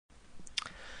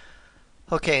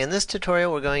Okay, in this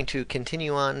tutorial we're going to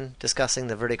continue on discussing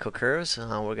the vertical curves.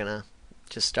 We're going to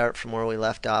just start from where we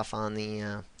left off on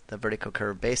the vertical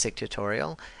curve basic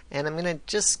tutorial, and I'm going to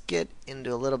just get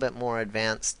into a little bit more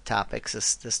advanced topics.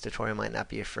 This tutorial might not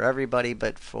be for everybody,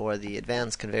 but for the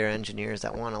advanced conveyor engineers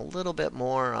that want a little bit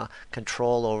more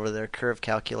control over their curve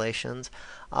calculations.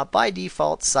 By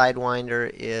default, Sidewinder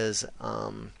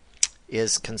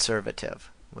is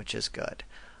conservative, which is good.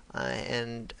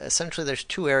 And essentially there's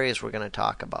two areas we're going to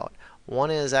talk about.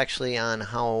 One is actually on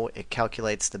how it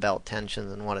calculates the belt tensions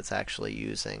and what it's actually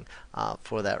using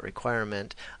for that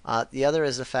requirement. The other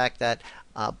is the fact that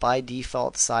by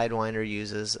default Sidewinder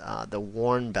uses the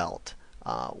worn belt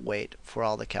weight for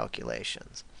all the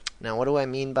calculations. Now what do I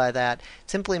mean by that?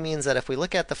 It simply means that if we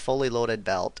look at the fully loaded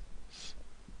belt,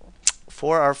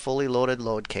 for our fully loaded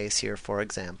load case here, for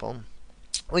example,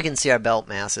 we can see our belt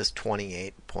mass is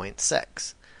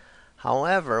 28.6.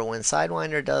 However, when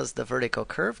Sidewinder does the vertical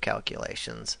curve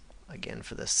calculations, again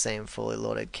for the same fully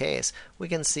loaded case, we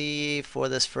can see for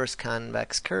this first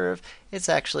convex curve, it's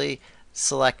actually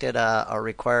selected a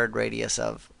required radius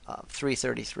of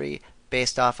 333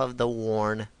 based off of the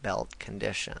worn belt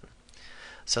condition.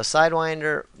 So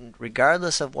Sidewinder,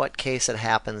 regardless of what case it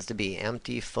happens to be,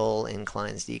 empty, full,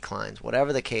 inclines, declines,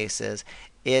 whatever the case is,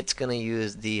 it's going to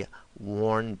use the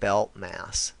worn belt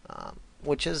mass,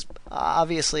 which is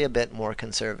obviously a bit more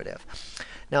conservative.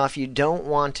 Now if you don't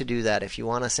want to do that, if you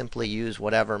want to simply use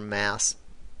whatever mass,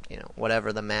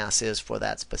 whatever the mass is for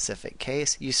that specific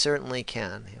case, you certainly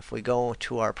can. If we go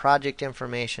to our project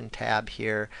information tab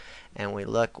here and we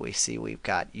look, we see we've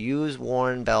got use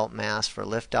worn belt mass for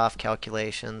liftoff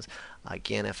calculations.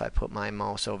 Again, if I put my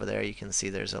mouse over there, you can see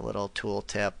there's a little tool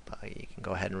tip. You can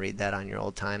go ahead and read that on your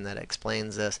old time that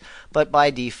explains this. But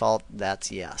by default,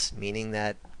 that's yes, meaning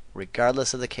that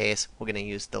regardless of the case, we're going to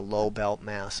use the low belt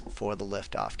mass for the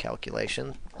liftoff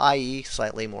calculation, i.e.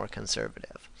 slightly more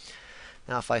conservative.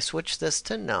 Now if I switch this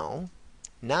to no,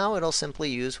 now it'll simply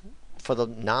use, for the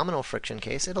nominal friction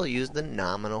case, it'll use the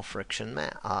nominal friction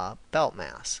belt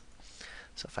mass.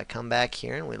 So if I come back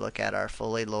here and we look at our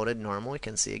fully loaded normal, we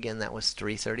can see again that was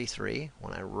 333.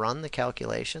 When I run the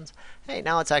calculations, hey,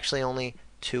 now it's actually only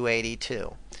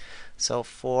 282. So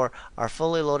for our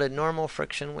fully loaded normal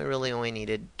friction, we really only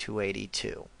needed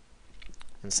 282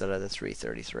 instead of the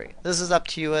 333. This is up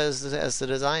to you as the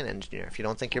design engineer. If you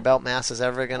don't think your belt mass is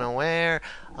ever going to wear,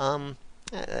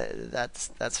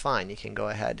 that's fine. You can go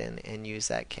ahead and use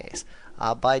that case.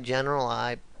 By general,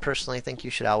 I personally think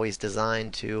you should always design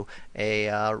to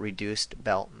a reduced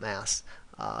belt mass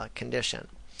condition.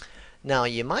 Now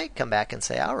you might come back and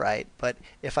say, all right, but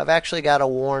if I've actually got a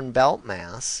worn belt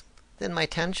mass, then my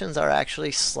tensions are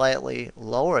actually slightly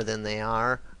lower than they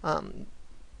are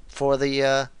for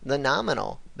the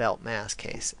nominal belt mass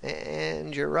case.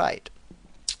 And you're right.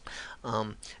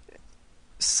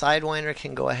 Sidewinder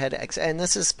can go ahead, and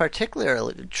this is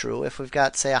particularly true if we've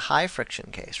got, say, a high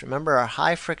friction case. Remember, our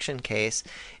high friction case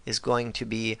is going to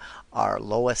be our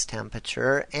lowest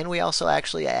temperature, and we also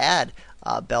actually add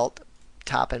belt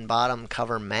top and bottom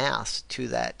cover mass to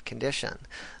that condition.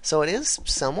 So it is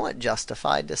somewhat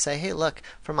justified to say, hey, look,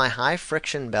 for my high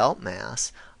friction belt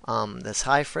mass, this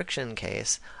high friction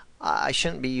case, I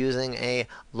shouldn't be using a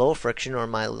low friction or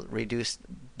my reduced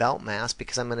belt mass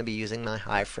because I'm going to be using my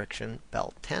high friction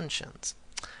belt tensions.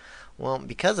 Well,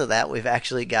 because of that, we've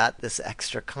actually got this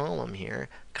extra column here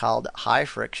called high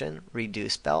friction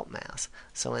reduced belt mass.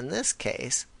 So in this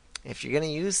case, if you're going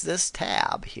to use this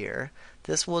tab here,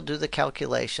 this will do the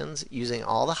calculations using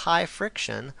all the high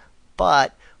friction,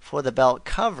 but for the belt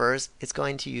covers, it's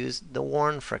going to use the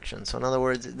worn friction. So in other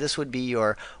words, this would be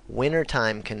your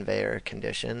wintertime conveyor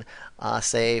condition,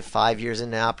 say 5 years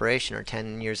into operation or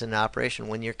 10 years into operation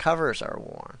when your covers are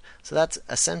worn. So that's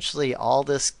essentially all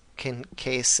this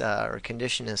case or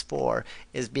condition is for,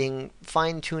 is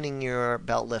fine-tuning your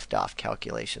belt liftoff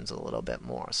calculations a little bit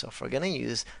more. So if we're going to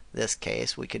use this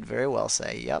case, we could very well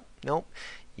say, yep, nope,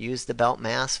 use the belt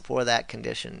mass for that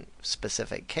condition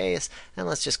specific case, and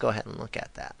let's just go ahead and look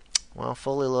at that. Well,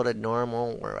 fully loaded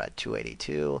normal, we're at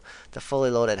 282. The fully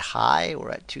loaded high,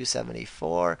 we're at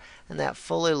 274. And that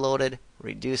fully loaded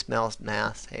reduced belt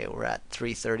mass, hey, we're at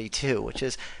 332, which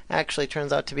is actually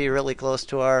turns out to be really close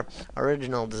to our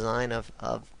original design of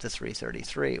the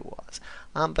 333 was.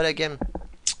 But again,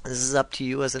 this is up to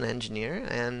you as an engineer,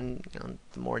 and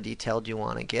the more detailed you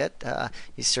want to get,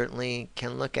 you certainly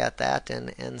can look at that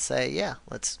and say, yeah,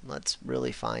 let's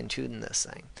really fine tune this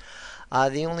thing.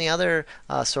 The only other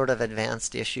sort of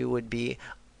advanced issue would be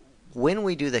when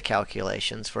we do the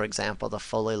calculations, for example, the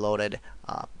fully loaded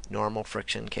normal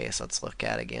friction case, let's look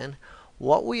at again.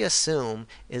 what we assume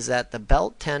is that the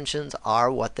belt tensions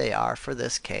are what they are for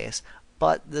this case,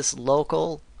 but this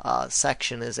local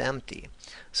section is empty.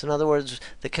 So in other words,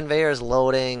 the conveyor is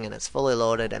loading and it's fully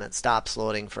loaded and it stops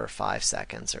loading for 5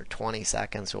 seconds or 20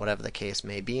 seconds or whatever the case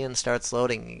may be and starts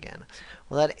loading again.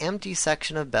 Well, that empty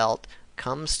section of belt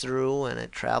comes through and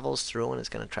it travels through, and it's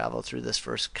going to travel through this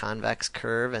first convex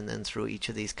curve and then through each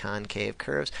of these concave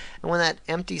curves. And when that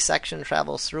empty section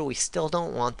travels through, we still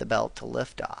don't want the belt to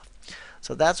lift off.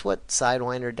 So that's what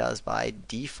Sidewinder does by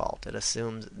default. It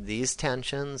assumes these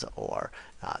tensions or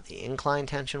the incline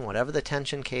tension, whatever the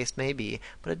tension case may be,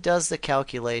 but it does the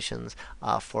calculations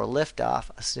for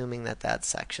liftoff, assuming that that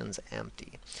section's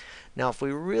empty. Now, if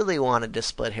we really wanted to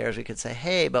split hairs, we could say,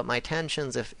 hey, but my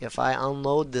tensions, if I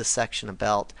unload this section of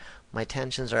belt, my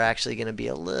tensions are actually going to be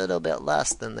a little bit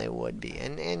less than they would be.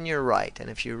 And you're right. And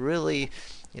if you really,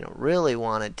 really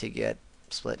wanted to get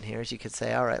split hairs, you could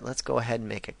say, all right, let's go ahead and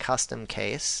make a custom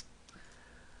case.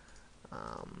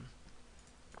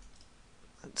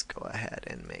 Let's go ahead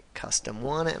and make custom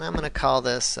one, and I'm going to call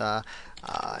this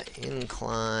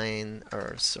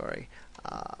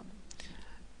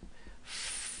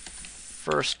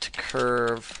first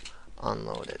curve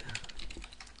unloaded.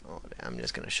 I'm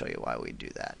just going to show you why we do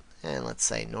that. And let's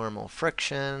say normal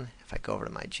friction. If I go over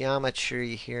to my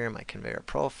geometry here, my conveyor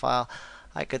profile,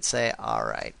 I could say, all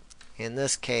right, in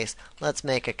this case, let's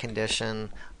make a condition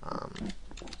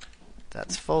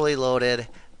that's fully loaded,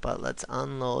 but let's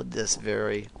unload this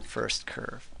very first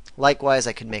curve. Likewise,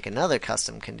 I could make another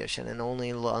custom condition and only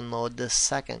unload this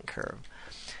second curve.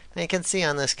 Now you can see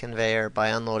on this conveyor, by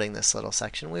unloading this little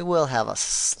section, we will have a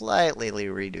slightly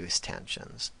reduced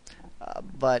tensions.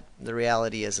 But the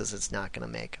reality is it's not going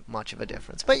to make much of a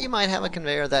difference. But you might have a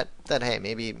conveyor that hey,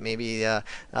 maybe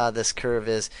this curve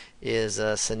is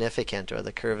significant, or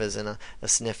the curve is in a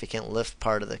significant lift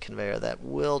part of the conveyor that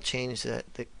will change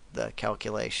the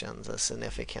calculations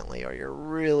significantly, or you're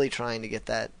really trying to get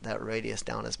that radius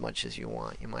down as much as you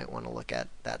want. You might want to look at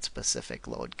that specific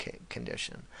load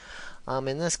condition.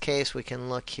 In this case, we can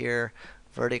look here,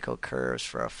 vertical curves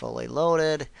for a fully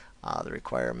loaded. The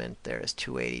requirement there is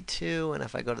 282, and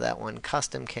if I go to that one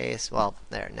custom case, well,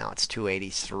 there, now it's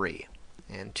 283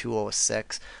 and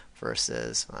 206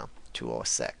 versus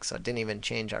 206. So it didn't even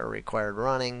change our required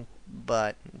running,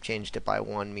 but changed it by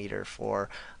 1 meter for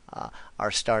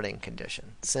our starting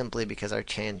condition, simply because our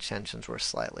tensions were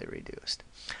slightly reduced.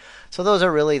 So those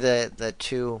are really the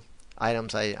two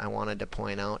items I wanted to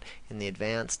point out in the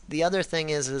advanced. The other thing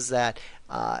is that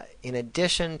in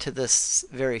addition to this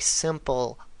very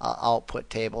simple output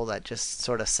table that just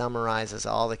sort of summarizes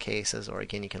all the cases, or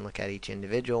again you can look at each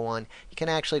individual one, you can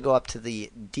actually go up to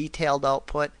the detailed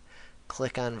output,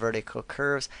 click on vertical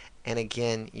curves, and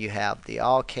again you have the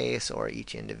all case or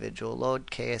each individual load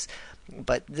case.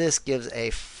 But this gives a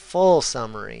full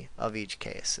summary of each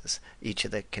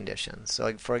of the conditions.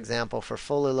 So for example, for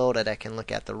fully loaded, I can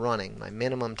look at the running, my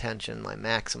minimum tension, my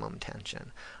maximum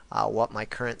tension, what my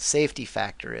current safety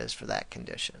factor is for that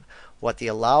condition, what the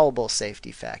allowable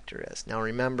safety factor is. Now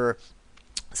remember,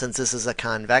 since this is a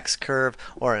convex curve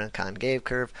or a concave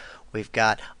curve, we've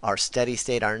got our steady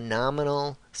state, our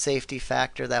nominal safety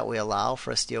factor that we allow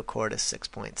for a steel cord is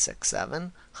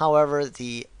 6.67. However,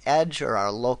 the edge, or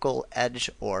our local edge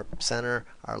or center,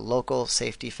 our local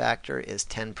safety factor is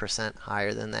 10%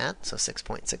 higher than that. So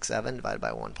 6.67 divided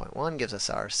by 1.1 gives us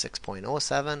our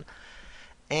 6.07.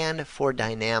 And for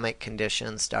dynamic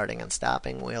conditions, starting and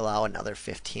stopping, we allow another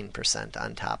 15%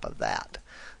 on top of that.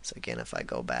 So again, if I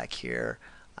go back here,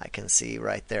 I can see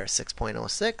right there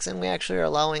 6.06, and we actually are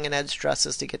allowing an edge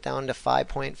stresses to get down to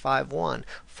 5.51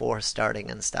 for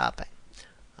starting and stopping.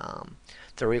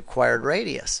 The required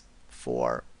radius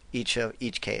for each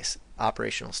case,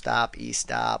 operational stop,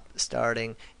 e-stop,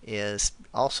 starting, is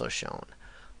also shown.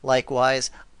 Likewise,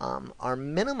 our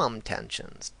minimum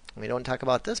tensions. We don't talk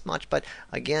about this much, but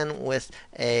again, with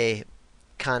a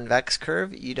convex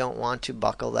curve, you don't want to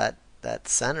buckle that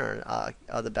center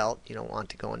of the belt. You don't want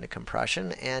to go into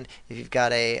compression. And if you've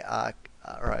got in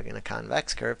a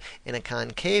convex curve, in a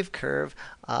concave curve,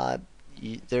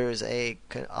 there's a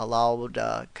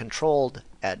allowed controlled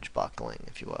edge buckling,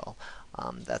 if you will.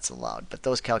 That's allowed, but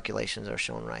those calculations are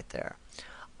shown right there.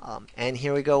 And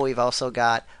here we go. We've also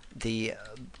got the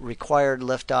required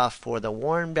liftoff for the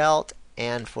worn belt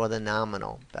and for the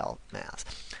nominal belt mass.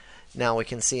 Now we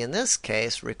can see in this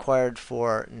case, required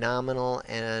for nominal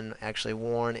and actually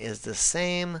worn is the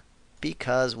same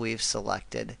because we've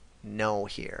selected no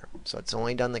here. So it's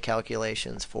only done the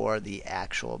calculations for the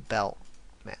actual belt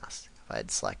mass. If I had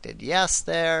selected yes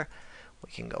there,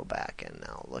 we can go back and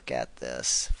now look at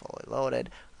this fully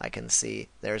loaded. I can see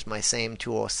there's my same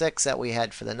 206 that we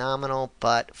had for the nominal,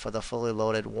 but for the fully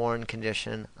loaded worn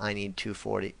condition, I need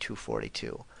 240,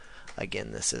 242.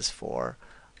 Again, this is for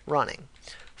running.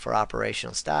 For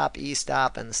operational stop,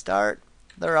 e-stop, and start,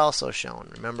 they're also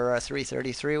shown. Remember our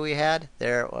 333 we had?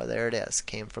 There it is.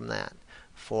 Came from that.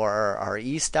 For our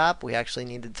e-stop, we actually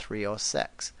needed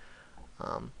 306.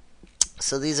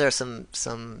 So these are some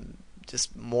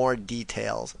just more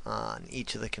details on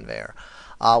each of the conveyor.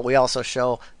 We also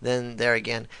show then there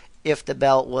again, if the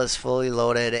belt was fully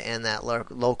loaded and that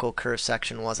local curve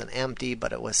section wasn't empty,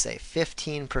 but it was say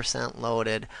 15%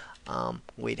 loaded,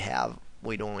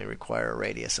 we'd only require a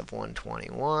radius of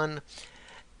 121,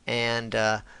 and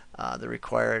the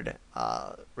required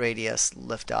radius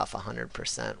liftoff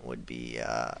 100% would be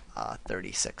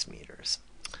 36 meters.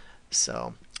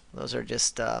 So those are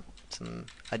just some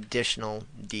additional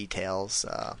details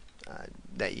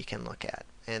that you can look at.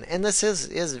 And this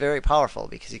is very powerful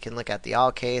because you can look at the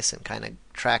all case and kind of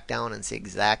track down and see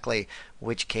exactly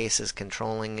which case is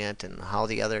controlling it and how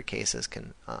the other cases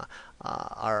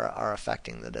are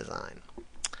affecting the design.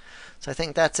 So I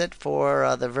think that's it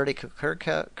for the vertical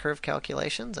curve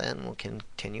calculations, and we'll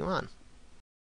continue on.